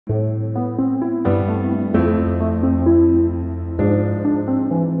Alright,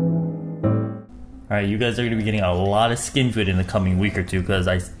 you guys are going to be getting a lot of Skinfood in the coming week or two because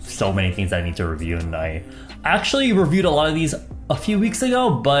I so many things I need to review, and I actually reviewed a lot of these a few weeks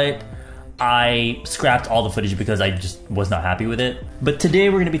ago, but I scrapped all the footage because I just was not happy with it. But today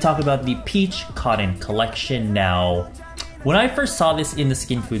we're going to be talking about the Peach Cotton Collection. Now, when I first saw this in the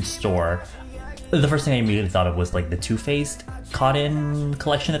Skinfood store, the first thing I immediately thought of was like the Too Faced Cotton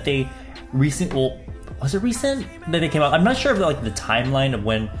Collection that they well, was it recent that they came out? I'm not sure of like the timeline of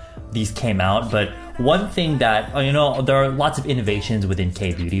when these came out, but one thing that, you know, there are lots of innovations within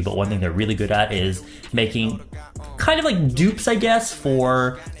K-beauty, but one thing they're really good at is making kind of like dupes, I guess,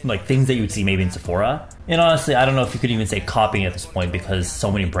 for like things that you would see maybe in Sephora. And honestly, I don't know if you could even say copying at this point, because so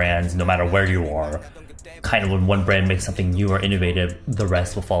many brands, no matter where you are, kind of when one brand makes something new or innovative, the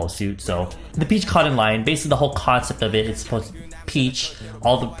rest will follow suit. So the Peach Cotton line, basically the whole concept of it, it's supposed to peach.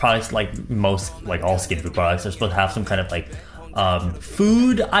 All the products, like all Skinfood products, are supposed to have some kind of like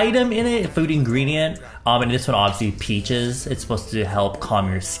food item in it, food ingredient. And this one, obviously, peaches. It's supposed to help calm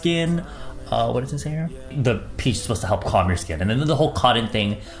your skin. What does it say here? The peach is supposed to help calm your skin. And then the whole cotton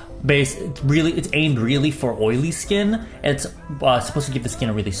thing, it's aimed really for oily skin. And it's supposed to give the skin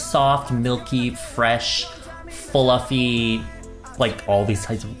a really soft, milky, fresh, fluffy, like all these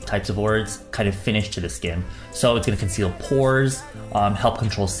types of words, kind of finish to the skin. So it's going to conceal pores, help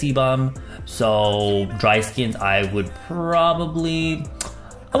control sebum. So dry skins, I wouldn't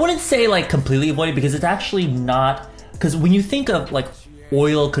say like completely avoid it, because it's actually not, because when you think of like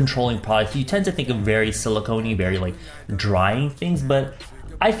oil controlling products, you tend to think of very silicone-y, very like drying things, but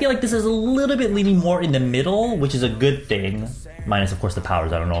I feel like this is a little bit leaning more in the middle, which is a good thing. Minus, of course, the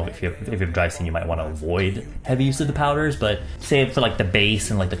powders. I don't know if you have dry skin, you might want to avoid heavy use of the powders, but say for like the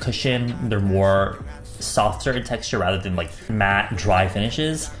base and like the cushion, they're more softer in texture rather than like matte, dry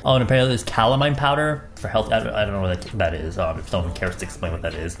finishes. Oh, and apparently there's calamine powder for health. I don't know what that is. If someone cares to explain what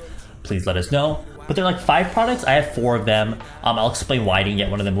that is, please let us know. But they're like 5 products. I have 4 of them. I'll explain why I didn't get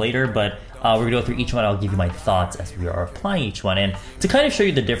one of them later, but we're gonna go through each one. I'll give you my thoughts as we are applying each one. And to kind of show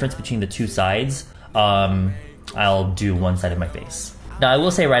you the difference between the two sides, I'll do one side of my face. Now, I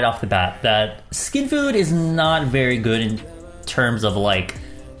will say right off the bat that Skinfood is not very good in terms of like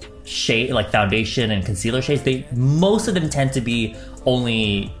shade, like foundation and concealer shades. Most of them tend to be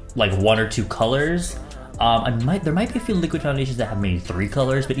only like 1 or 2 colors. There might be a few liquid foundations that have maybe 3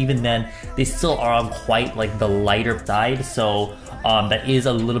 colors, but even then, they still are on quite like the lighter side. So that is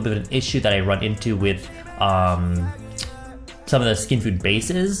a little bit of an issue that I run into with some of the Skinfood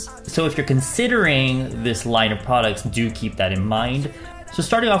bases. So if you're considering this line of products, do keep that in mind. So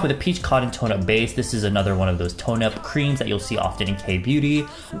starting off with a Peach Cotton Tone Up Base, this is another one of those tone up creams that you'll see often in K-beauty.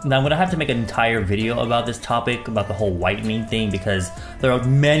 Now I'm gonna have to make an entire video about this topic, about the whole whitening thing, because there are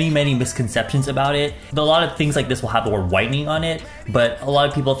many misconceptions about it. A lot of things like this will have the word whitening on it, but a lot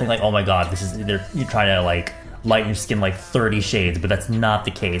of people think like, oh my god, you're trying to like lighten your skin like 30 shades, but that's not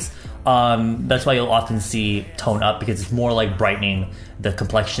the case. That's why you'll often see tone up, because it's more like brightening the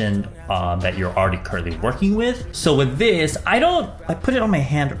complexion that you're already currently working with. So with this, I put it on my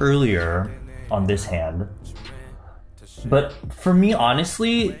hand earlier, on this hand, but for me,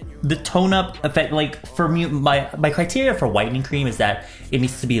 honestly, the tone up effect, like for me, my criteria for whitening cream is that it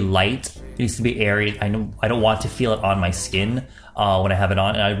needs to be light, it needs to be airy. I don't want to feel it on my skin when I have it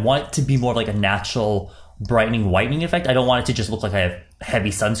on, and I want it to be more like a natural brightening whitening effect. I don't want it to just look like I have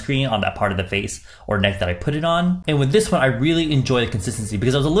heavy sunscreen on that part of the face or neck that I put it on. And with this one, I really enjoy the consistency,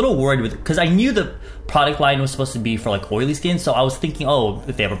 because I was a little worried because I knew the product line was supposed to be for like oily skin. So I was thinking, oh,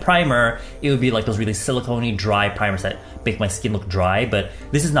 if they have a primer, it would be like those really silicone-y dry primers that make my skin look dry. But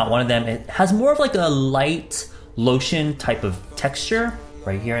this is not one of them. It has more of like a light lotion type of texture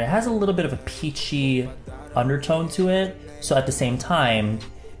right here. And it has a little bit of a peachy undertone to it. So at the same time,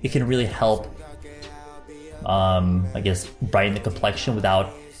 it can really help I guess brighten the complexion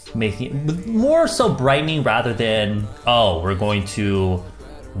without making it more so brightening, rather than, oh, we're going to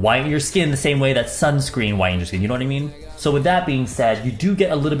whiten your skin the same way that sunscreen whitens your skin, you know what I mean? So with that being said, you do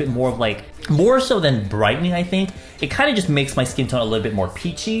get a little bit more of like, more so than brightening, I think. It kind of just makes my skin tone a little bit more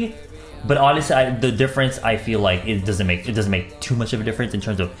peachy. But honestly, the difference, I feel like it doesn't make too much of a difference in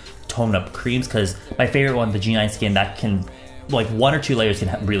terms of tone up creams, because my favorite one, the G9 Skin, that can, like 1 or 2 layers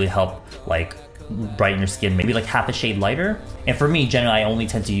can really help like brighten your skin, maybe like half a shade lighter. And for me, generally, I only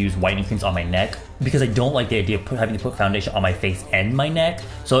tend to use whitening creams on my neck, because I don't like the idea of having to put foundation on my face and my neck.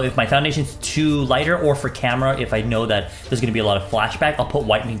 So if my foundation's too lighter, or for camera, if I know that there's gonna be a lot of flashback, I'll put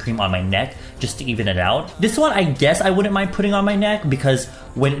whitening cream on my neck just to even it out. This one, I guess I wouldn't mind putting on my neck, because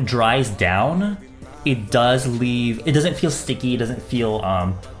when it dries down, it doesn't feel sticky, it doesn't feel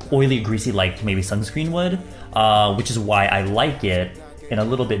oily, greasy like maybe sunscreen would, which is why I like it, and a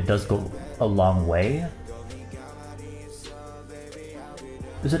little bit does go a long way.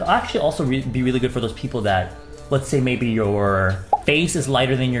 This would actually also be really good for those people that, let's say maybe your face is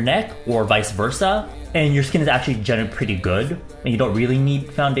lighter than your neck or vice versa, and your skin is actually generally pretty good, and you don't really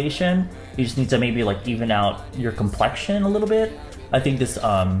need foundation. You just need to maybe like even out your complexion a little bit. I think this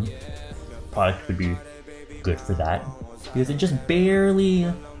product would be good for that, because it just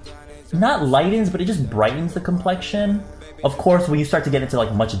barely, not lightens, but it just brightens the complexion. Of course, when you start to get into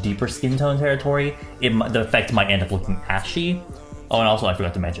like much deeper skin tone territory, the effect might end up looking ashy. Oh, and also I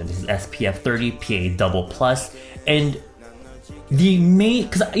forgot to mention, this is SPF 30 PA++, and the main,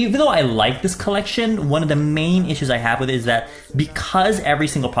 because even though I like this collection, one of the main issues I have with it is that because every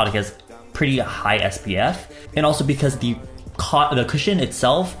single product has pretty high SPF, and also because the cushion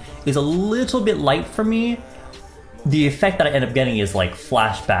itself is a little bit light for me, the effect that I end up getting is like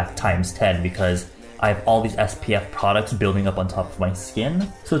flashback times 10, because I have all these SPF products building up on top of my skin.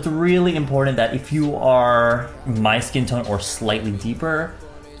 So it's really important that if you are my skin tone or slightly deeper,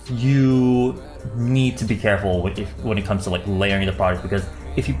 you need to be careful when it comes to like layering the product, because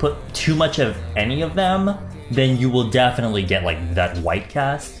if you put too much of any of them, then you will definitely get like that white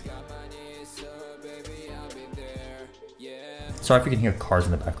cast. Sorry if you can hear cars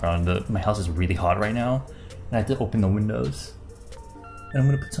in the background. My house is really hot right now, and I have to open the windows. And I'm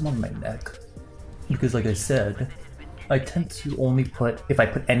gonna put some on my neck, because like I said, I tend to only put, if I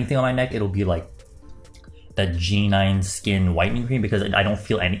put anything on my neck, it'll be like that G9 skin whitening cream, because I don't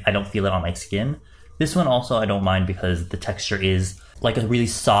feel it on my skin. This one also I don't mind because the texture is like a really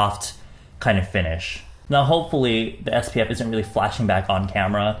soft kind of finish. Now hopefully the SPF isn't really flashing back on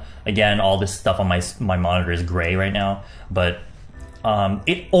camera. Again, all this stuff on my monitor is gray right now, but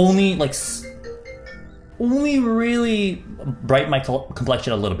it only really brighten my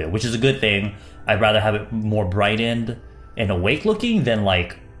complexion a little bit, which is a good thing. I'd rather have it more brightened and awake looking than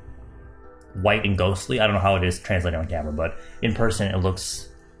like white and ghostly. I don't know how it is translated on camera, but in person it looks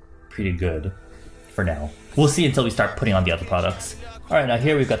pretty good for now. We'll see until we start putting on the other products. Alright, now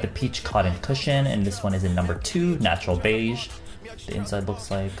here we've got the peach cotton cushion, and this one is in number 2, natural beige. The inside looks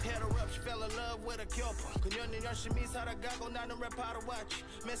like.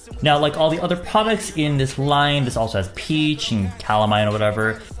 Now, like all the other products in this line, this also has peach and calamine or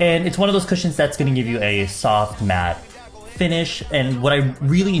whatever, and it's one of those cushions that's going to give you a soft matte finish. And what I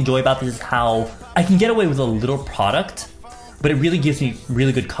really enjoy about this is how I can get away with a little product, but it really gives me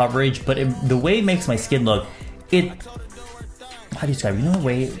really good coverage. But the way it makes my skin look, how do you describe it? You know the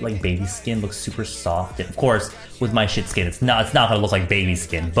way like baby skin looks super soft? And of course, with my shit skin, it's not gonna look like baby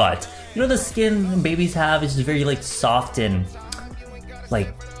skin, but you know the skin babies have is just very like soft and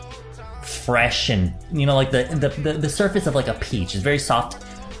like fresh, and you know, like the surface of like a peach is very soft.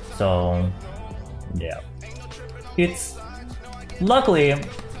 So yeah, it's luckily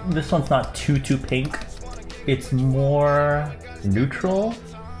this one's not too pink. It's more neutral,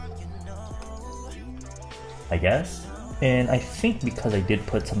 I guess. And I think because I did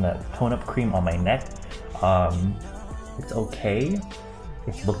put some of that tone-up cream on my neck, it's okay.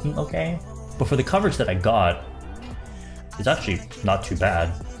 It's looking okay. But for the coverage that I got, it's actually not too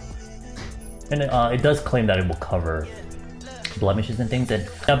bad. And it does claim that it will cover blemishes and things. And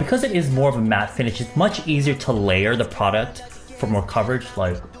now because it is more of a matte finish, it's much easier to layer the product for more coverage.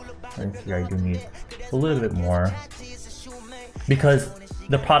 Like, here I do need a little bit more, because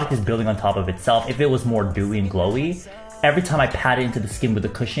the product is building on top of itself. If it was more dewy and glowy, every time I pat it into the skin with the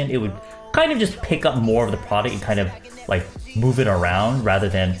cushion, it would kind of just pick up more of the product and kind of like move it around, rather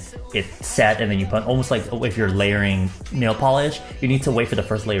than it set and then you put, almost like if you're layering nail polish, you need to wait for the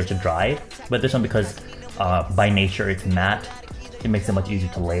first layer to dry. But this one, because by nature it's matte, it makes it much easier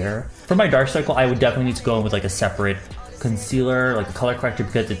to layer. For my dark circle, I would definitely need to go in with like a separate concealer, like a color corrector,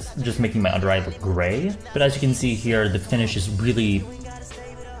 because it's just making my under eye look gray. But as you can see here, the finish is really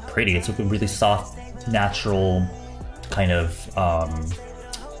pretty. It's a really soft, natural kind of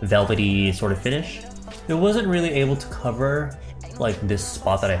velvety sort of finish. It wasn't really able to cover like this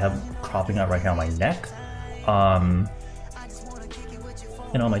spot that I have cropping out right now on my neck. And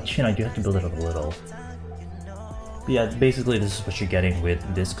on my chin, I do have to build it up a little. But yeah, basically this is what you're getting with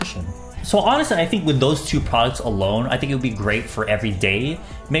this cushion. So honestly, I think with those two products alone, I think it would be great for everyday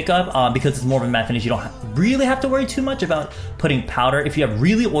makeup, because it's more of a matte finish. You don't really have to worry too much about putting powder. If you have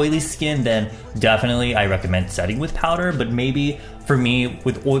really oily skin, then definitely I recommend setting with powder. But maybe for me,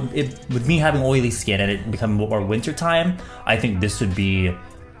 with me having oily skin and it becoming more winter time, I think this would be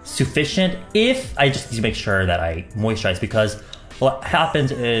sufficient if I just need to make sure that I moisturize. Because what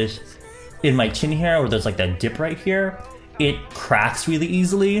happens is, in my chin hair, where there's like that dip right here, it cracks really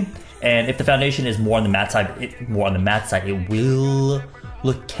easily. And if the foundation is more on the matte side, it will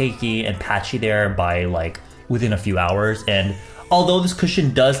look cakey and patchy there by like within a few hours. And although this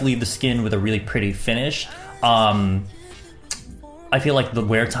cushion does leave the skin with a really pretty finish, I feel like the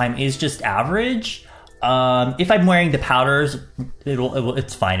wear time is just average. If I'm wearing the powders,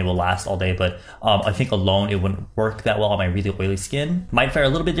 it's fine, it will last all day, but I think alone it wouldn't work that well on my really oily skin. Might fare a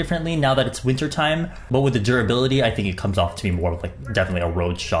little bit differently now that it's winter time, but with the durability, I think it comes off to me more of like definitely a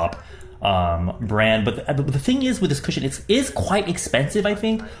road shop brand. But the thing is with this cushion, it is quite expensive, I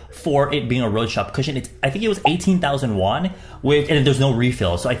think, for it being a road shop cushion. I think it was 18,000 won, and there's no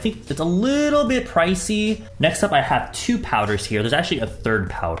refill, so I think it's a little bit pricey. Next up, I have two powders here. There's actually a third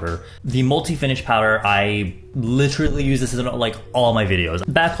powder. The multi-finish powder, I literally use this in like all my videos.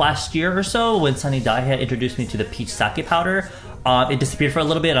 Back last year or so, when Sunny Dai had introduced me to the peach sake powder, it disappeared for a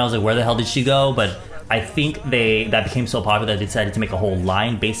little bit, and I was like, where the hell did she go? But I think that became so popular that they decided to make a whole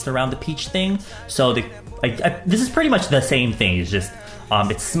line based around the peach thing. So this is pretty much the same thing. It's just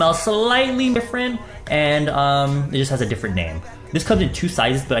it smells slightly different, and it just has a different name. This comes in two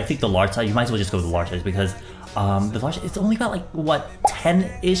sizes, but I think the large size, you might as well just go with the large size, because the large, it's only got like what,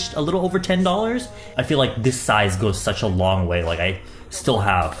 10-ish, a little over $10. I feel like this size goes such a long way. Like I still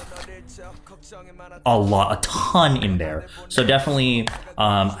have a ton in there. So definitely,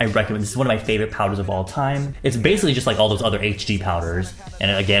 I recommend. This is one of my favorite powders of all time. It's basically just like all those other HD powders,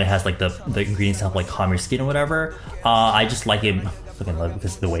 and again, it has like the ingredients to help like calm your skin or whatever. I just like it. I fucking love it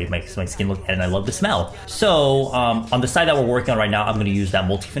because of the way it makes my skin look, and I love the smell. So on the side that we're working on right now, I'm going to use that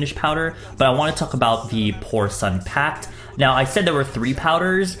multi-finish powder, but I want to talk about the Pore Sun Pact. Now, I said there were 3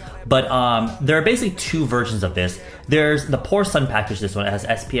 powders, but there are basically 2 versions of this. There's the Pore Sun Pact, which is this one. It has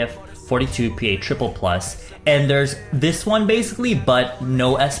SPF 42 PA triple plus, and there's this one basically, but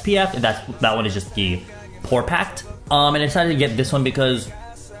no SPF, and that one is just the Pore Pact. And I decided to get this one because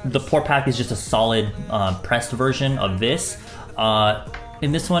the Pore Pact is just a solid pressed version of this.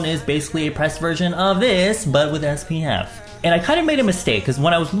 And this one is basically a pressed version of this, but with SPF. And I kind of made a mistake, because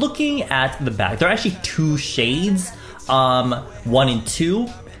when I was looking at the back, there are actually 2 shades, 1 and 2.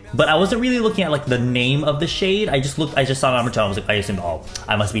 But I wasn't really looking at like the name of the shade. I just saw number 2. I was like, I assumed, oh,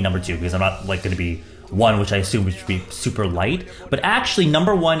 I must be number 2, because I'm not like going to be 1, which I assume would be super light. But actually,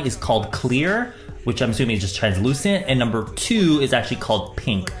 number 1 is called Clear, which I'm assuming is just translucent, and number 2 is actually called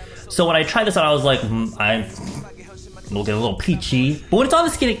Pink. So when I tried this on, I was like, I'm looking a little peachy. But when it's on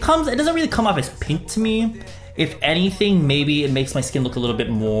the skin, it doesn't really come off as pink to me. If anything, maybe it makes my skin look a little bit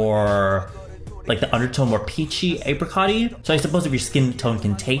more like the undertone more peachy, apricot-y. So I suppose if your skin tone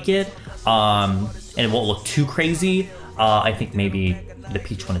can take it, and it won't look too crazy, I think maybe the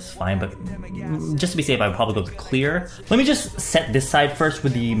peach one is fine, but just to be safe, I would probably go with Clear. Let me just set this side first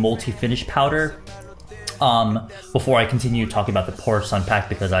with the multi-finish powder, before I continue talking about the Pore Sun Pact,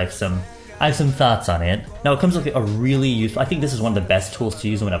 because I have some thoughts on it. Now, it comes with a really useful, I think this is one of the best tools to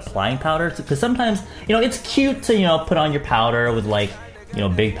use when applying powder, because sometimes, it's cute to, put on your powder with like,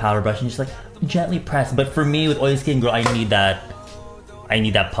 big powder brush and just like gently press. But for me, with oily skin, girl, I need that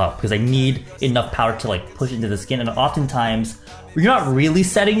puff, because I need enough powder to like push into the skin. And oftentimes, you're not really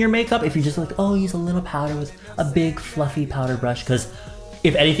setting your makeup if you just like, oh, use a little powder with a big fluffy powder brush, because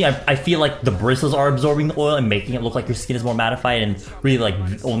if anything, I feel like the bristles are absorbing the oil and making it look like your skin is more mattified, and really like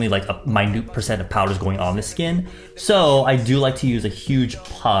only like a minute % of powder is going on the skin. So I do like to use a huge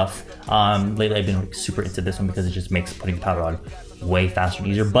puff. Lately I've been super into this one because it just makes putting powder on way faster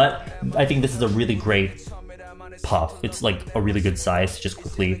and easier. But I think this is a really great puff. It's like a really good size to just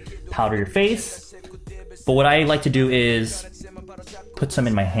quickly powder your face. But what I like to do is put some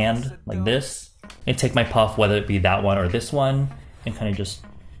in my hand like this and take my puff, whether it be that one or this one, and kind of just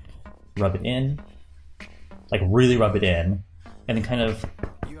rub it in, like really rub it in, and then kind of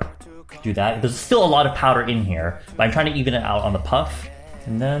do that. There's still a lot of powder in here, but I'm trying to even it out on the puff,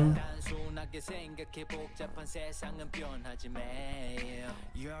 and then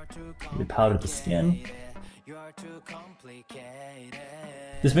we powder the skin.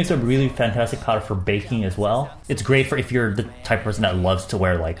 This makes a really fantastic powder for baking as well. It's great for if you're the type of person that loves to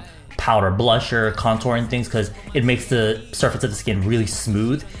wear like powder, blusher, contour and things, because it makes the surface of the skin really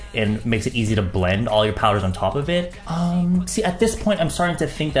smooth and makes it easy to blend all your powders on top of it. See, at this point, I'm starting to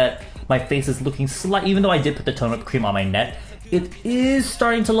think that my face is looking slight, even though I did put the tone up cream on my neck, it is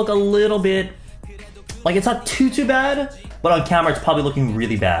starting to look a little bit, like it's not too bad, but on camera it's probably looking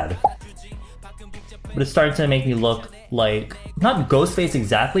really bad. But it's starting to make me look like, not ghost face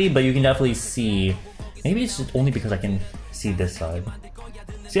exactly, but you can definitely see, maybe it's just only because I can see this side.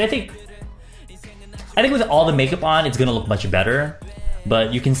 See, I think with all the makeup on, it's gonna look much better.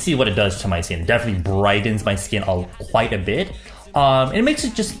 but you can see what it does to my skin. It definitely brightens my skin quite a bit. And it makes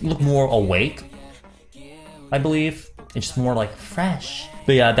it just look more awake, I believe. It's just more like fresh.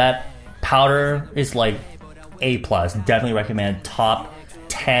 But yeah, that powder is like A+. Definitely recommend top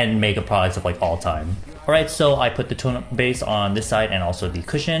 10 makeup products of like all time. Alright, so I put the tone base on this side and also the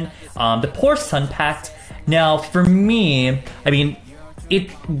cushion. The Pore Sun Pact. Now for me, I mean,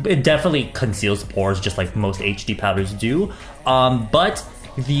 it definitely conceals pores just like most HD powders do. But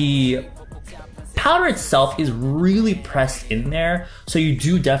the powder itself is really pressed in there, so you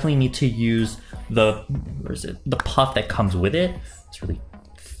do definitely need to use the puff that comes with it. It's really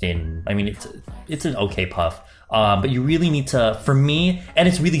thin. I mean, it's an okay puff, but you really need to, for me, and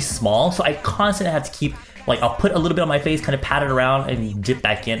it's really small, so I constantly have to keep, like, I'll put a little bit on my face, kind of pat it around and dip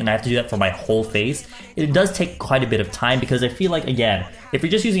back in, and I have to do that for my whole face. It does take quite a bit of time because I feel like, again, if you're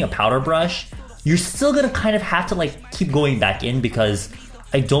just using a powder brush, you're still gonna kind of have to like keep going back in because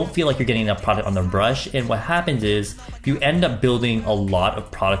I don't feel like you're getting enough product on the brush, and what happens is you end up building a lot of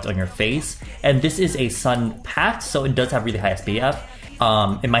product on your face. And this is a sun pact, so it does have really high SPF.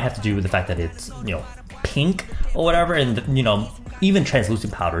 It might have to do with the fact that it's, you know, pink or whatever, and you know, even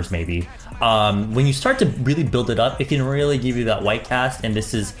translucent powders maybe. When you start to really build it up, it can really give you that white cast, and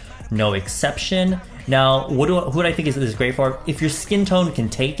this is no exception. Now, what I think is great for? If your skin tone can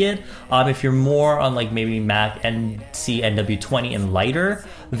take it, if you're more on like maybe MAC, NC, NW20 and lighter,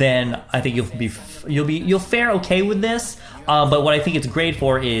 then I think you'll fare okay with this. But what I think it's great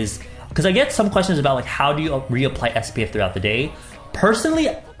for is, because I get some questions about like how do you reapply SPF throughout the day. Personally,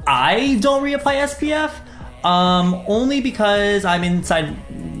 I don't reapply SPF, only because I'm inside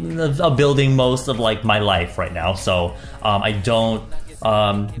a building most of like my life right now, so I don't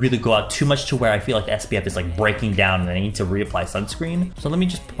really go out too much to where I feel like the SPF is like breaking down and I need to reapply sunscreen. So let me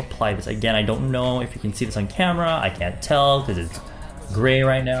just apply this again. I don't know if you can see this on camera. I can't tell because it's gray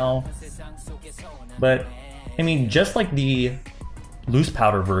right now. But I mean, just like the loose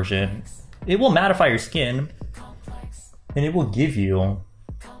powder version, it will mattify your skin and it will give you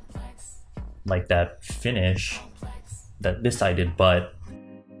like that finish that this side did. But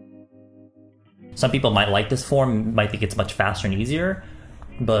some people might like this form, might think it's much faster and easier,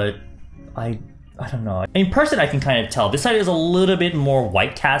 but I don't know. In person, I can kind of tell. This side is a little bit more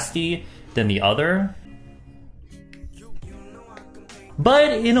white casty than the other.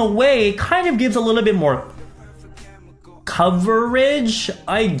 But in a way, it kind of gives a little bit more coverage,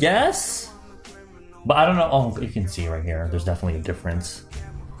 I guess. But I don't know. Oh, you can see right here. There's definitely a difference.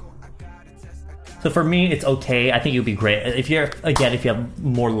 So for me, it's okay. I think it would be great. If you have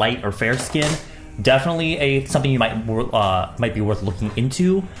more light or fair skin, definitely something you might be worth looking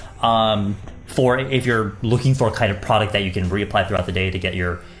into, for if you're looking for a kind of product that you can reapply throughout the day to get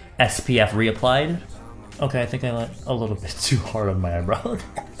your SPF reapplied. Okay, I think I went a little bit too hard on my eyebrow.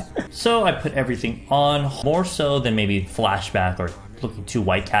 So I put everything on, more so than maybe flashback or looking too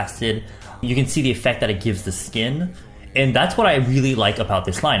white casted. You can see the effect that it gives the skin, and that's what I really like about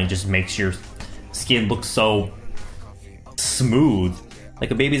this line. It just makes your skin look so smooth, like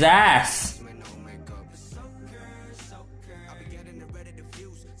a baby's ass.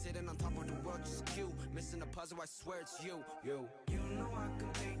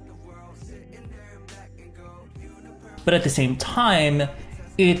 But at the same time,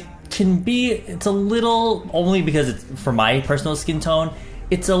 it's a little, only because it's for my personal skin tone,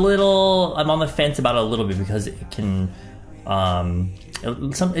 it's a little, I'm on the fence about it a little bit because it can,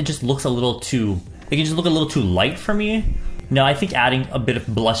 it just looks a little too, it can just look a little too light for me. Now, I think adding a bit of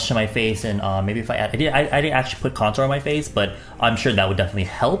blush to my face, and maybe if I didn't actually put contour on my face, but I'm sure that would definitely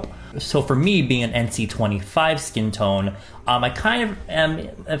help. So for me, being an NC25 skin tone, I kind of am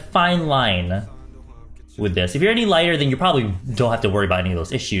a fine line with this. If you're any lighter, then you probably don't have to worry about any of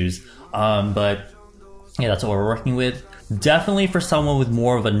those issues. But yeah, that's what we're working with. Definitely for someone with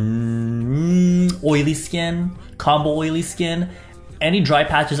more of an oily skin, combo oily skin, any dry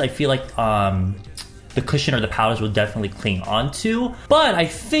patches, I feel like the cushion or the powders will definitely cling onto. But I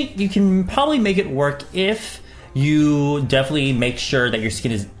think you can probably make it work if you definitely make sure that your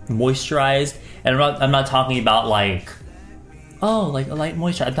skin is moisturized. And I'm not talking about like, oh, like a light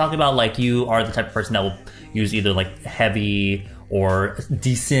moisture. I'm talking about like you are the type of person that will use either like heavy or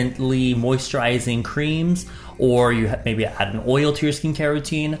decently moisturizing creams, or you maybe add an oil to your skincare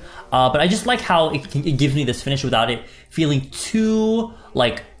routine. But I just like how it gives me this finish without it feeling too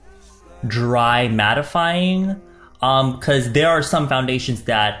like dry mattifying. Because there are some foundations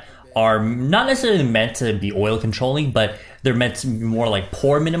that are not necessarily meant to be oil controlling, but they're meant to be more like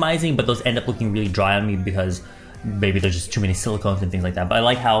pore minimizing, but those end up looking really dry on me because maybe there's just too many silicones and things like that. But I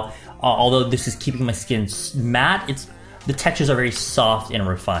like how, although this is keeping my skin matte, it's the textures are very soft and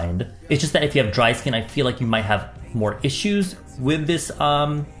refined. It's just that if you have dry skin, I feel like you might have more issues with this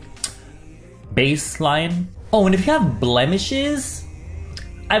baseline. Oh, and if you have blemishes,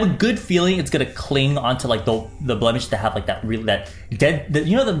 I have a good feeling it's gonna cling onto like the blemish that have like that dead,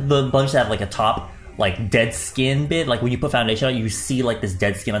 you know, the blemish that have like a top like dead skin bit, like when you put foundation on, you see like this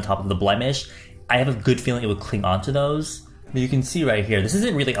dead skin on top of the blemish. I have a good feeling it would cling onto those. But you can see right here, this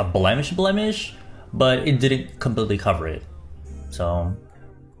isn't really a blemish, but it didn't completely cover it. So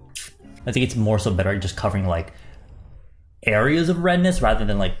I think it's more so better just covering like areas of redness rather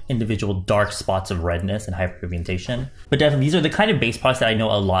than like individual dark spots of redness and hyperpigmentation. But definitely these are the kind of base products that I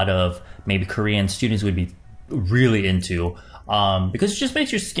know a lot of maybe Korean students would be really into, because it just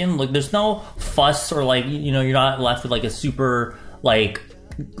makes your skin look, there's no fuss or like, you know, you're not left with like a super like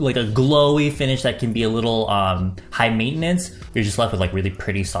a glowy finish that can be a little high maintenance. You're just left with like really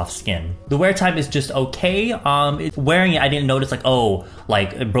pretty soft skin. The wear time is just okay. Wearing it, I didn't notice like, oh,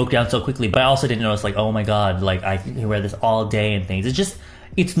 like it broke down so quickly, but I also didn't notice like, oh my god, like I can wear this all day and things.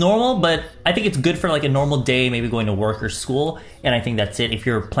 It's normal, but I think it's good for like a normal day, maybe going to work or school, and I think that's it. If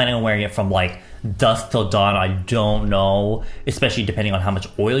you're planning on wearing it from like dusk till dawn, I don't know, especially depending on how much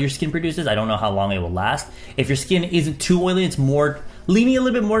oil your skin produces. I don't know how long it will last. If your skin isn't too oily, it's more leaning a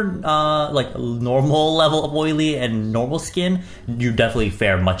little bit more like normal level of oily and normal skin, you definitely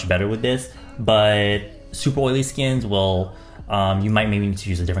fare much better with this. But super oily skins will, you might maybe need to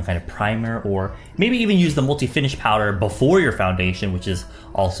use a different kind of primer, or maybe even use the multi-finish powder before your foundation, which is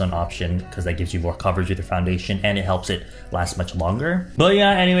also an option because that gives you more coverage with your foundation and it helps it last much longer. But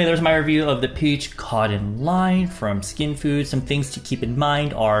yeah, anyway, there's my review of the Peach Cotton line from Skinfood. Some things to keep in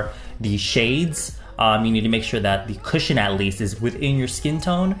mind are the shades. You need to make sure that the cushion at least is within your skin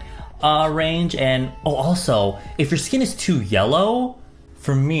tone range. And also, if your skin is too yellow,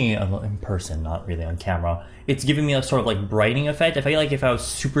 for me, in person, not really on camera, it's giving me a sort of like brightening effect. I feel like if I was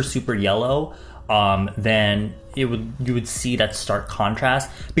super yellow, then you would see that stark contrast.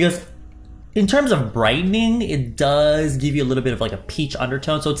 Because in terms of brightening, it does give you a little bit of like a peach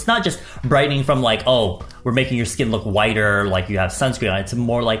undertone. So it's not just brightening from like, oh, we're making your skin look whiter like you have sunscreen on. It's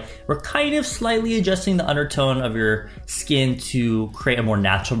more like we're kind of slightly adjusting the undertone of your skin to create a more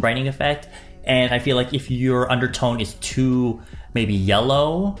natural brightening effect. And I feel like if your undertone is too maybe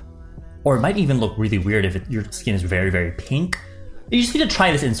yellow, or it might even look really weird if your skin is very pink, you just need to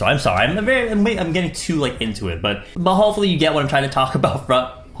try this in store. I'm sorry, I'm getting too like into it, but hopefully you get what I'm trying to talk about from,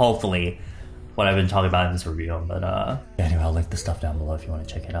 hopefully, what I've been talking about in this review. But anyway, I'll link the stuff down below if you want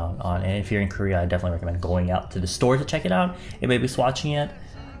to check it out. And if you're in Korea, I definitely recommend going out to the store to check it out and maybe swatching it.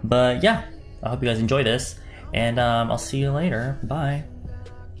 But yeah, I hope you guys enjoy this, and I'll see you later. Bye.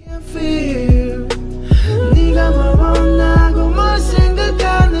 네가 뭘 원하고 뭘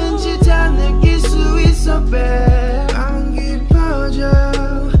생각하는지 다 느낄 수 있어, babe.